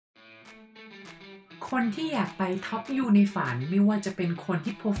คนที่อยากไปท็อปยูในฝันไม่ว่าจะเป็นคน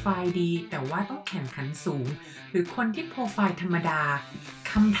ที่โปรไฟล์ดีแต่ว่าต้องแข่งขันสูงหรือคนที่โปรไฟล์ธรรมดา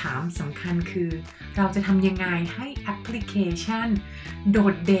คำถามสำคัญคือเราจะทำยังไงให้แอปพลิเคชันโด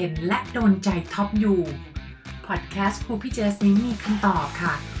ดเด่นและโดนใจท็อปยูพอดแคสต์ครูพี่เจสนี้มีคำตอบ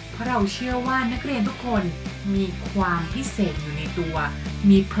ค่ะเพราะเราเชื่อว่านักเรียนทุกคนมีความพิเศษอยู่ในตัว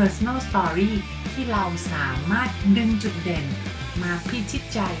มี personal story ที่เราสามารถดึงจุดเด่นมาพิชิต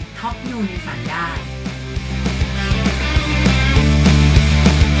ใจท็อปยูในฝันได้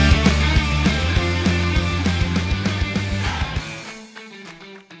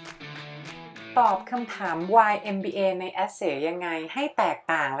ตอบคำถาม Why MBA ใน Essay ยังไงให้แตก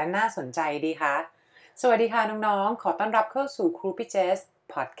ต่างและน่าสนใจดีคะสวัสดีค่ะน้องๆขอต้อนรับเข้าสู่ครูพี่เจส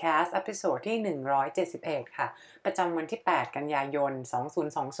พอดแคสต์เอพิโซดที่171ค่ะประจำวันที่8กันยายน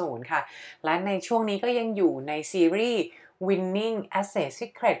2020ค่ะและในช่วงนี้ก็ยังอยู่ในซีรีส์ Winning Essay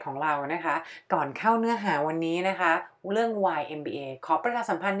Secret ของเรานะคะก่อนเข้าเนื้อหาวันนี้นะคะเรื่อง Why MBA ขอประชา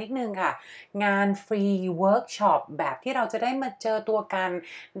สัมพันธ์นิดนึงค่ะงานฟรีเวิร์กช็อปแบบที่เราจะได้มาเจอตัวกัน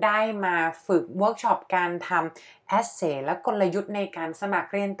ได้มาฝึกเวิร์กช็อปการทำ Essay และกลยุทธ์ในการสมัคร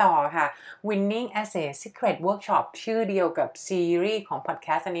เรียนต่อค่ะ Winning Essay Secret Workshop ชื่อเดียวกับซีรีส์ของพอดแค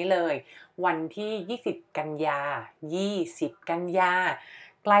สต์อันนี้เลยวันที่20กันยา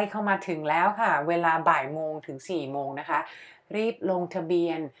ใกล้เข้ามาถึงแล้วค่ะเวลาบ่ายโมงถึง4โมงนะคะรีบลงทะเบีย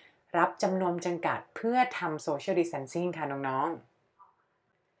นรับจำนวนจำกัดเพื่อทำ Social Distancing ค่ะน้อง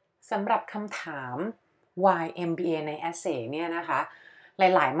ๆสำหรับคำถาม Why MBA ใน Essay เนี่ยนะคะห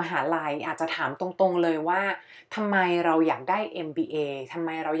ลายๆมหาลัยอาจจะถามตรงๆเลยว่าทำไมเราอยากได้ MBA ทำไม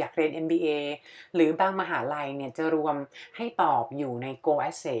เราอยากเรียน MBA หรือบางมหาลัยเนี่ยจะรวมให้ตอบอยู่ใน Go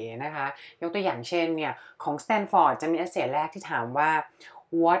Essay นะคะยกตัวอย่างเช่นเนี่ยของ Stanford จะมี Essay แรกที่ถามว่า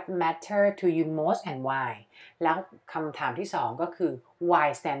What matter to you most and why แล้วคำถามที่2ก็คือ Why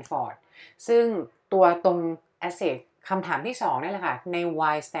Stanford ซึ่งตัวตรง Essayคำถามที่2นี่แหละค่ะใน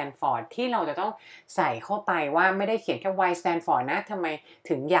Why Stanford ที่เราจะต้องใส่เข้าไปว่าไม่ได้เขียนแค่ Why Stanford นะทำไม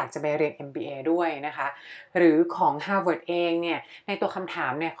ถึงอยากจะไปเรียน MBA ด้วยนะคะหรือของ Harvard เองเนี่ยในตัวคำถา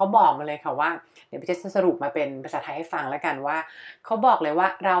มเนี่ยเขาบอกมาเลยค่ะว่าเดี๋ยวจะสรุปมาเป็นภาษาไทยให้ฟังแล้วกันว่าเขาบอกเลยว่า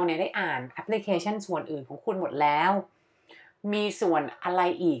เราเนี่ยได้อ่านแอปพลิเคชันส่วนอื่นของคุณหมดแล้วมีส่วนอะไร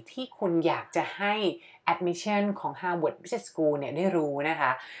อีกที่คุณอยากจะให้ admission ของ Harvard Business School เนี่ยได้รู้นะค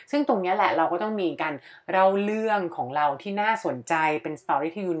ะซึ่งตรงนี้แหละเราก็ต้องมีการเล่าเรื่องของเราที่น่าสนใจเป็น story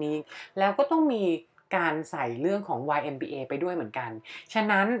ที่ unique แล้วก็ต้องมีการใส่เรื่องของ YMBA ไปด้วยเหมือนกันฉะ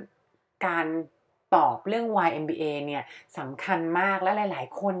นั้นการตอบเรื่อง YMBA เนี่ยสำคัญมากและหลาย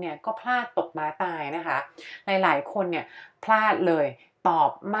ๆคนเนี่ยก็พลาดตกม้าตายนะคะหลายๆคนเนี่ยพลาดเลยตอ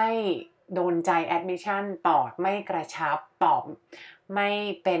บไม่โดนใจ admission ตอบไม่กระชับตอบไม่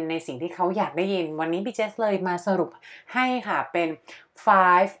เป็นในสิ่งที่เขาอยากได้ยินวันนี้พี่เจสเลยมาสรุปให้ค่ะเป็น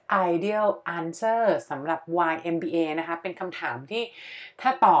 5 ideal answer สำหรับ YMBA นะคะเป็นคำถามที่ถ้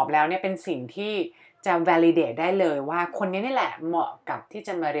าตอบแล้วเนี่ยเป็นสิ่งที่จะ validate ได้เลยว่าคนนี้นี่แหละเหมาะกับที่จ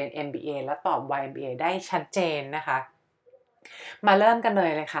ะมาเรียน MBA และตอบ YMBA ได้ชัดเจนนะคะมาเริ่มกันเล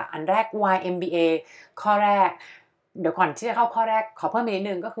ยค่ะอันแรก YMBA ข้อแรกเดี๋ยวก่อนที่จะเข้าข้อแรกขอเพิ่มอีกนิด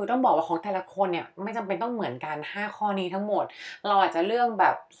นึงก็คือต้องบอกว่าของแต่ละคนเนี่ยไม่จำเป็นต้องเหมือนกัน5ข้อนี้ทั้งหมดเราอาจจะเลือกแบ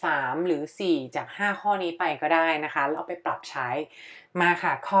บ3หรือ4จาก5ข้อนี้ไปก็ได้นะคะแล้วเอาไปปรับใช้มาค่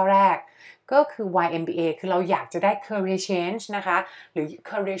ะข้อแรกก็คือ YMBA คือเราอยากจะได้ career change นะคะหรือ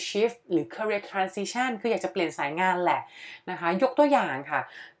career shift หรือ career transition คืออยากจะเปลี่ยนสายงานแหละนะคะยกตัวอย่างค่ะ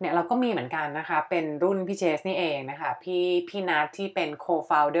เนี่ยเราก็มีเหมือนกันนะคะเป็นรุ่นพี่เจสนี่เองนะคะพี่นัทที่เป็น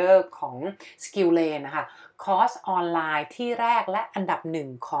co-founder ของ Skillane นะคะคอร์สออนไลน์ที่แรกและอันดับ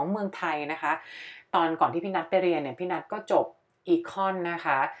1ของเมืองไทยนะคะตอนก่อนที่พี่นัทไปเรียนเนี่ยพี่นัทก็จบ Econ นะค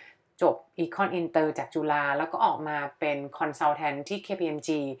ะจบ Econ Inter จากจุฬาแล้วก็ออกมาเป็น Consultant ที่ KPMG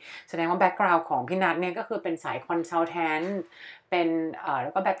แสดงว่า background ของพี่นัทเนี่ยก็คือเป็นสาย Consultant เป็นแล้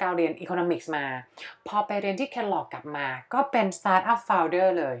วก็ background เรียน Economics มาพอไปเรียนที่ Kellogg กลับมาก็เป็น Startup Founder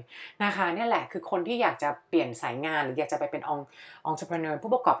เลยนะคะนี่แหละคือคนที่อยากจะเปลี่ยนสายงานหรืออยากจะไปเป็น Entrepreneur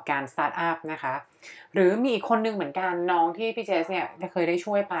ผู้ประกอบการ Startup นะคะหรือมีอีกคนนึงเหมือนกันน้องที่พี่เจสเนี่ยเคยได้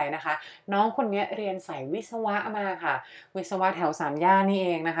ช่วยไปนะคะน้องคนนี้เรียนสายวิศวะมาค่ะวิศวะแถว3ย่านนี่เอ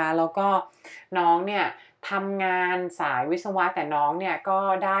งนะคะแล้วก็น้องเนี่ยทำงานสายวิศวะแต่น้องเนี่ยก็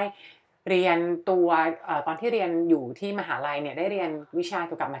ได้เรียนตัวตอนที่เรียนอยู่ที่มหาลัยเนี่ยได้เรียนวิชาเ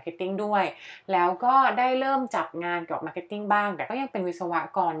กี่ยวกับมาร์เก็ตติ้งด้วยแล้วก็ได้เริ่มจับงานเกี่ยวกับมาร์เก็ตติ้งบ้างแต่ก็ยังเป็นวิศว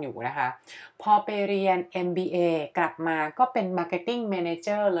กรอยู่นะคะพอไปเรียน MBA กลับมาก็เป็น Marketing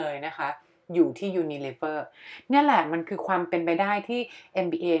Manager เลยนะคะอยู่ที่ Unilever เนี่ยแหละมันคือความเป็นไปได้ที่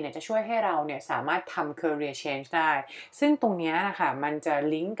MBA เนี่ยจะช่วยให้เราเนี่ยสามารถทำ career change ได้ซึ่งตรงนี้นะคะมันจะ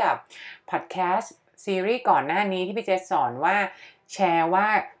ลิงก์กับ podcast ซีรีส์ก่อนหน้านี้ที่พี่เจสสอนว่าแชร์ว่า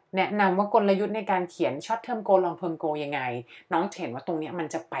แนะนำว่ากลยุทธ์ในการเขียน short term goal long term goal ยังไงน้องเห็นว่าตรงนี้มัน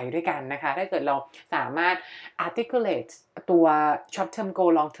จะไปด้วยกันนะคะถ้าเกิดเราสามารถ articulate ตัว short term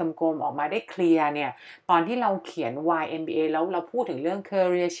goal long term goal ออกมาได้เคลียร์เนี่ยตอนที่เราเขียน Why MBA แล้วเราพูดถึงเรื่อง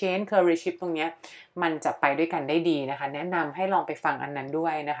career change career shift ตรงนี้มันจะไปด้วยกันได้ดีนะคะแนะนำให้ลองไปฟังอันนั้นด้ว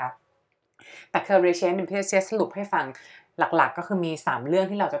ยนะคะแต่ career change พี่จะสรุปให้ฟังหลักๆก็คือมี3เรื่อง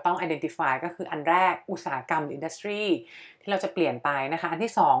ที่เราจะต้อง identify ก็คืออันแรกอุตสาหกรรมหรือ industry ที่เราจะเปลี่ยนไปนะคะอัน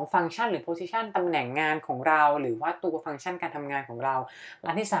ที่2ฟังก์ชันหรือ position ตำแหน่งงานของเราหรือว่าตัวฟังก์ชันการทำงานของเราและ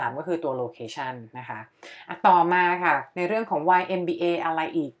อันที่3ก็คือตัว location นะคะต่อมาค่ะในเรื่องของ why MBA อะไร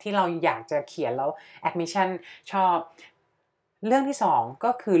อีกที่เราอยากจะเขียนแล้ว admission ชอบเรื่องที่2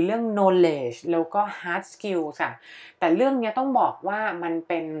ก็คือเรื่อง knowledge แล้วก็ hard skills ค่ะแต่เรื่องนี้ต้องบอกว่ามันเ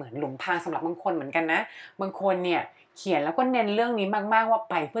ป็นเหมือนหลุมพรางสำหรับบางคนเหมือนกันนะบางคนเนี่ยเขียนแล้วก็เน้นเรื่องนี้มากๆว่า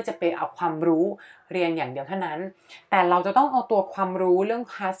ไปเพื่อจะไปเอาความรู้เรียนอย่างเดียวเท่านั้นแต่เราจะต้องเอาตัวความรู้เรื่อง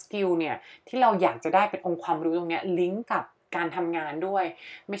hard skill เนี่ยที่เราอยากจะได้เป็นองค์ความรู้ตรงนี้ลิงก์กับการทำงานด้วย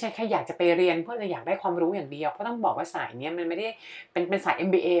ไม่ใช่แค่อยากจะไปเรียนเพื่อจะอยากได้ความรู้อย่างเดียวเพราะต้องบอกว่าสายนี้มันไม่ได้เป็นสาย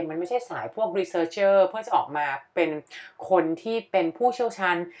MBA มันไม่ใช่สายพวก researcher เพื่อจะออกมาเป็นคนที่เป็นผู้เชี่ยวชา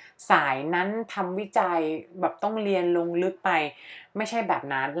ญสายนั้นทำวิจัยแบบต้องเรียนลงลึกไปไม่ใช่แบบ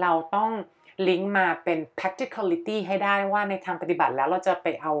นั้นเราต้องลิงก์มาเป็น practicality ให้ได้ว่าในทางปฏิบัติแล้วเราจะไป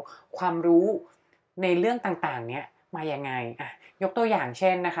เอาความรู้ในเรื่องต่างๆเนี้ยมายังไงยกตัวอย่างเ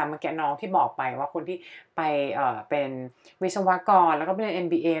ช่นนะคะเมื่อกี้น้องที่บอกไปว่าคนที่ไปเป็นวิศวกรแล้วก็ไปเรียน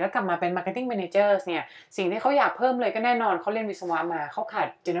MBA แล้วกลับมาเป็น Marketing Managers เนี่ยสิ่งที่เขาอยากเพิ่มเลยก็แน่นอนเขาเรียนวิศวะมาเขาขาด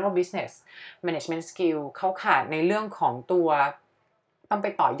General Business Management Skill เขาขาดในเรื่องของตัวต้องไป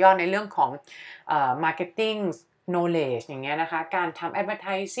ต่อยอดในเรื่องของMarketing knowledge อย่างเงี้ยนะคะการทำ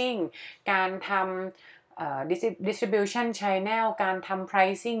advertising การทำdistribution channel การทำ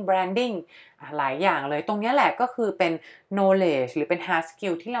pricing branding หลายอย่างเลยตรงนี้แหละก็คือเป็น knowledge หรือเป็น hard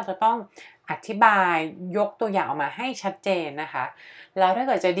skill ที่เราจะต้องอธิบายยกตัวอย่างออกมาให้ชัดเจนนะคะแล้วถ้าเ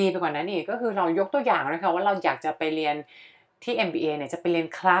กิดจะดีไปกว่านั้นอีกก็คือเรายกตัวอย่างนะคะว่าเราอยากจะไปเรียนที่ MBA เนี่ยจะไปเรียน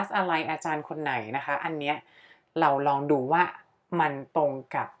คลาสอะไรอาจารย์คนไหนนะคะอันเนี้ยเราลองดูว่ามันตรง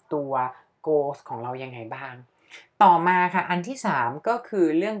กับตัว goals ของเรายังไงบ้างต่อมาค่ะอันที่3ก็คือ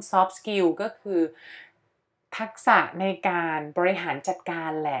เรื่อง soft skill ก็คือทักษะในการบริหารจัดกา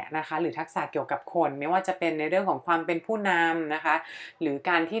รแหละนะคะหรือทักษะเกี่ยวกับคนไม่ว่าจะเป็นในเรื่องของความเป็นผู้นำนะคะหรือ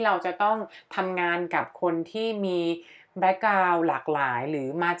การที่เราจะต้องทำงานกับคนที่มีแบ็กกราวด์หลากหลายหรือ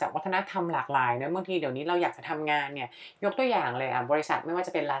มาจากวัฒนธรรมหลากหลายนะบางทีเดี๋ยวนี้เราอยากจะทำงานเนี่ยยกตัวอย่างเลยบริษัทไม่ว่าจ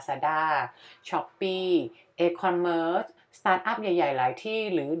ะเป็น Lazada Shopee e-commerce สตาร์ทอัพใหญ่ๆหลายที่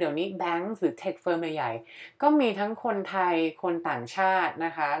หรือเดี๋ยวนี้แบงก์หรือเทคเฟิร์มใหญ่ๆก็มีทั้งคนไทยคนต่างชาติน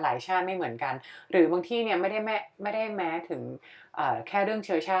ะคะหลายชาติไม่เหมือนกันหรือบางที่เนี่ยไม่ได้แม้ถึงแค่เรื่องเ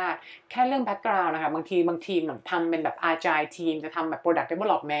ชื้อชาติแค่เรื่องแบ็กกราวด์นะคะบางทีเหมือนทำเป็นแบบ Agile team จะทำแบบ Product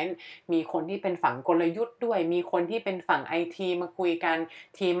Development มีคนที่เป็นฝั่งกลยุทธ์ด้วยมีคนที่เป็นฝั่ง IT มาคุยกัน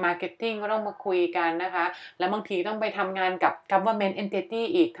ทีม Marketing ก็ต้องมาคุยกันนะคะแล้วบางทีต้องไปทำงานกับ Government Entity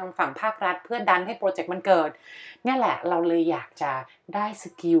อีกทางฝั่งภาครัฐเพื่อดันให้โปรเจกต์มันเกิดเนี่ยแหละเราเลยอยากจะได้ส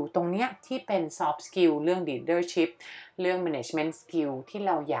กิลตรงเนี้ยที่เป็น soft skill เรื่อง leadership เรื่อง management skill ที่เ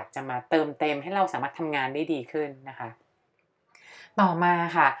ราอยากจะมาเติมเต็มให้เราสามารถทำงานได้ดีขึ้นนะคะต่อมา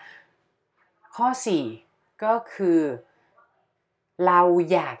ค่ะข้อ4ก็คือเรา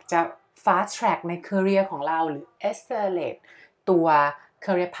อยากจะ fast track ใน career ของเราหรือ accelerate ตัว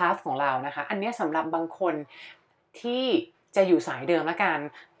career path ของเรานะคะอันนี้สำหรับบางคนที่จะอยู่สายเดิมละกัน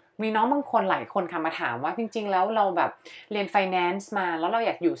มีน้องบางคนหลายคนค่ะมาถามว่าจริงๆแล้วเราแบบเรียน finance มาแล้วเราอ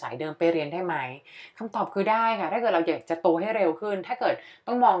ยากอยู่สายเดิมไปเรียนได้ไหมคำตอบคือได้ค่ะถ้าเกิดเราอยากจะโตให้เร็วขึ้นถ้าเกิด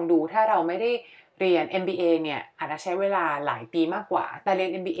ต้องมองดูถ้าเราไม่ได้เรียน MBA เนี่ยอาจจะใช้เวลาหลายปีมากกว่าแต่เรีย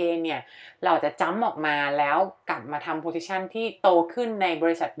น MBA เนี่ยเราจะจั๊มออกมาแล้วกลับมาทำ position ที่โตขึ้นในบ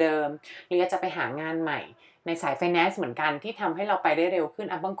ริษัทเดิมหรือจะไปหางานใหม่ในสาย finance เหมือนกันที่ทำให้เราไปได้เร็วขึ้น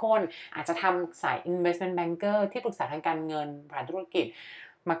บางคนอาจจะทำสาย investment banker ที่ปรึกษาทางการเงินผ่านธุรกิจ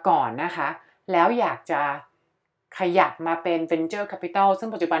มาก่อนนะคะแล้วอยากจะขยับมาเป็น venture capital ซึ่ง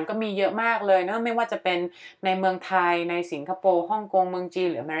ปัจจุบันก็มีเยอะมากเลยนะไม่ว่าจะเป็นในเมืองไทยในสิงคโปร์ฮ่องกงเมืองจีน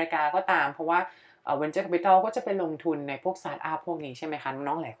หรืออเมริกาก็ตามเพราะว่าventure capital ก็จะไปลงทุนในพวก startup พวกนี้ใช่ไหมคะ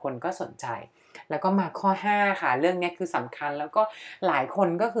น้องๆหลายคนก็สนใจแล้วก็มาข้อ5ค่ะเรื่องนี้คือสำคัญแล้วก็หลายคน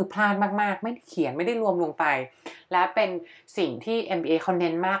ก็คือพลาดมากๆไม่ได้เขียนไม่ได้รวมลงไปและเป็นสิ่งที่ MBA เขาเ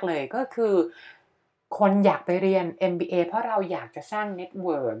น้นมากเลยก็คือคนอยากไปเรียน MBA เพราะเราอยากจะสร้างเน็ตเ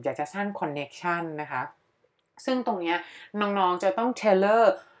วิร์กอยากจะสร้างคอนเน็กชันนะคะซึ่งตรงนี้น้องๆจะต้อง tailor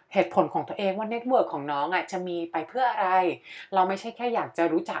เหตุผลของตัวเองว่าเน็ตเวิร์กของน้องจะมีไปเพื่ออะไรเราไม่ใช่แค่อยากจะ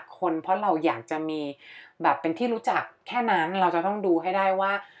รู้จักคนเพราะเราอยากจะมีแบบเป็นที่รู้จักแค่นั้นเราจะต้องดูให้ได้ว่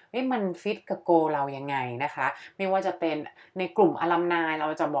า มันฟิตกับโกเรายังไงนะคะไม่ว่าจะเป็นในกลุ่มอลัมนายเรา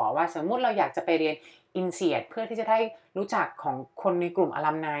จะบอกว่าสมมุติเราอยากจะไปเรียนอินเสียดเพื่อที่จะได้รู้จักของคนในกลุ่มอ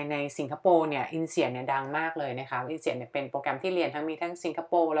ลัมนายในสิงคโปร์เนี่ยอินเสียดเนี่ยดังมากเลยนะคะอินเสียดเนี่ยเป็นโปรแกรมที่เรียนมีทั้งสิงค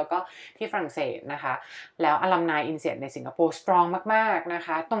โปร์แล้วก็ที่ฝรั่งเศสนะคะแล้วอลัมนายอินเสียดในสิงคโปร์สตรองมากๆนะค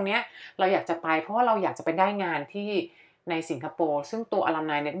ะตรงเนี้ยเราอยากจะไปเพราะว่าเราอยากจะไปได้งานที่ในสิงคโปร์ซึ่งตัว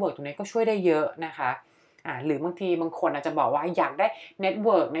Alumni Network ตรงนี้ก็ช่วยได้เยอะนะคะหรือบางทีบางคนอาจจะบอกว่าอยากได้เน็ตเ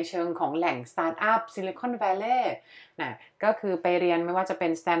วิร์กในเชิงของแหล่งสตาร์ทอัพซิลิคอนแวลลีย์ก็คือไปเรียนไม่ว่าจะเป็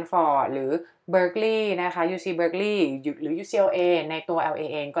น Stanford หรือ Berkeley นะคะ UC Berkeley หรือ UCLA ในตัว LA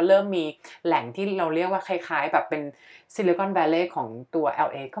เองก็เริ่มมีแหล่งที่เราเรียกว่าคล้ายๆแบบเป็นซิลิคอนแวลลีย์ของตัว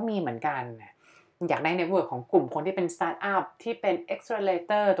LA ก็มีเหมือนกันอยากได้เน็ตเวิร์กของกลุ่มคนที่เป็นสตาร์ทอัพที่เป็น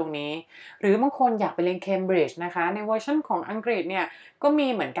accelerator ตรงนี้หรือบางคนอยากไปเรียน Cambridge นะคะในเวอร์ชันของอังกฤษเนี่ยก็มี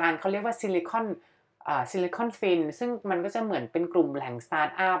เหมือนกันเขาเรียกว่าซิลิคอนฟินซึ่งมันก็จะเหมือนเป็นกลุ่มแหล่งสตาร์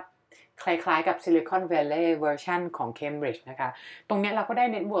ทอัพคล้ายๆกับ Silicon Valley เวอร์ชันของ Cambridge นะคะตรงนี้เราก็ได้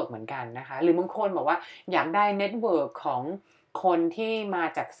เน็ตเวิร์กเหมือนกันนะคะหรือบางคนบอกว่าอยากได้เน็ตเวิร์กของคนที่มา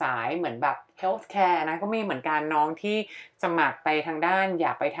จากสายเหมือนแบบ healthcare นะก็มีเหมือนกันน้องที่สมัครไปทางด้านอย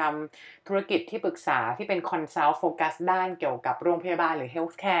ากไปทำธุรกิจที่ปรึกษาที่เป็น consult โฟกัสด้านเกี่ยวกับโรงพยาบาลหรือ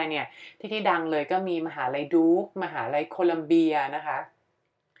healthcare เนี่ยที่ดังเลยก็มีมหาลัยดูคมหาลัยโคลัมเบียนะคะ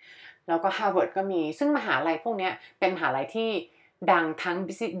แล้วก็ Harvard ก็มีซึ่งมหาลัยพวกนี้เป็นมหาลัยที่ดังทั้ง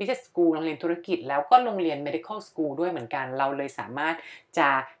Business School โรงเรียนธุรกิจแล้วก็โรงเรียน Medical School ด้วยเหมือนกันเราเลยสามารถจะ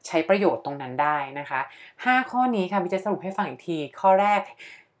ใช้ประโยชน์ตรงนั้นได้นะคะ5ข้อนี้ค่ะพี่จะสรุปให้ฟังอีกทีข้อแรก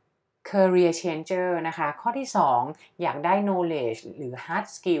career changer นะคะข้อที่2อยากได้ knowledge หรือ hard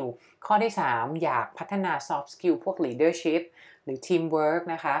skill ข้อที่3อยากพัฒนา soft skill พวก leadership หรือ teamwork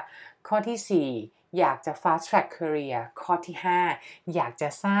นะคะข้อที่4อยากจะ fast track career ข้อที่5อยากจะ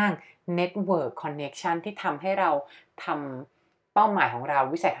สร้าง network connection ที่ทำให้เราทำเป้าหมายของเรา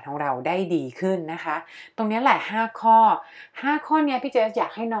วิสัยทัศน์ของเราได้ดีขึ้นนะคะตรงนี้แหละ5ข้อนี้พี่เจอยา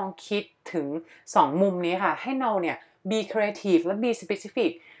กให้น้องคิดถึง2มุมนี้ค่ะให้เราเนี่ย be creative และ be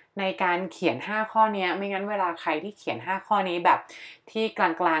specific ในการเขียน5ข้อนี้ไม่งั้นเวลาใครที่เขียน5ข้อนี้แบบที่กลา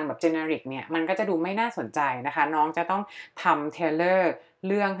งๆแบบ generic เนี่ยมันก็จะดูไม่น่าสนใจนะคะน้องจะต้องทำ tailor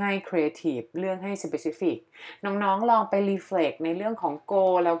เรื่องให้ creative เรื่องให้ specific น้องๆลองไป reflect ในเรื่องของ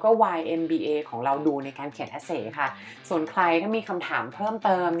goal แล้วก็ why MBA ของเราดูในการเขียน essay ค่ะส่วนใครถ้ามีคำถามเพิ่มเ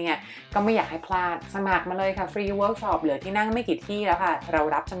ติมเนี่ยก็ไม่อยากให้พลาดสมัครมาเลยค่ะ free workshop เหลือที่นั่งไม่กี่ที่แล้วค่ะเรา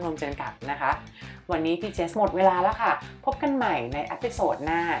รับจำนวนจำกัดนะคะวันนี้พี่เจสหมดเวลาแล้วค่ะพบกันใหม่ในเอพิโซดห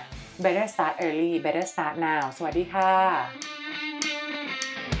น้า Better Start Early Better Start Now สวัสดีค่ะ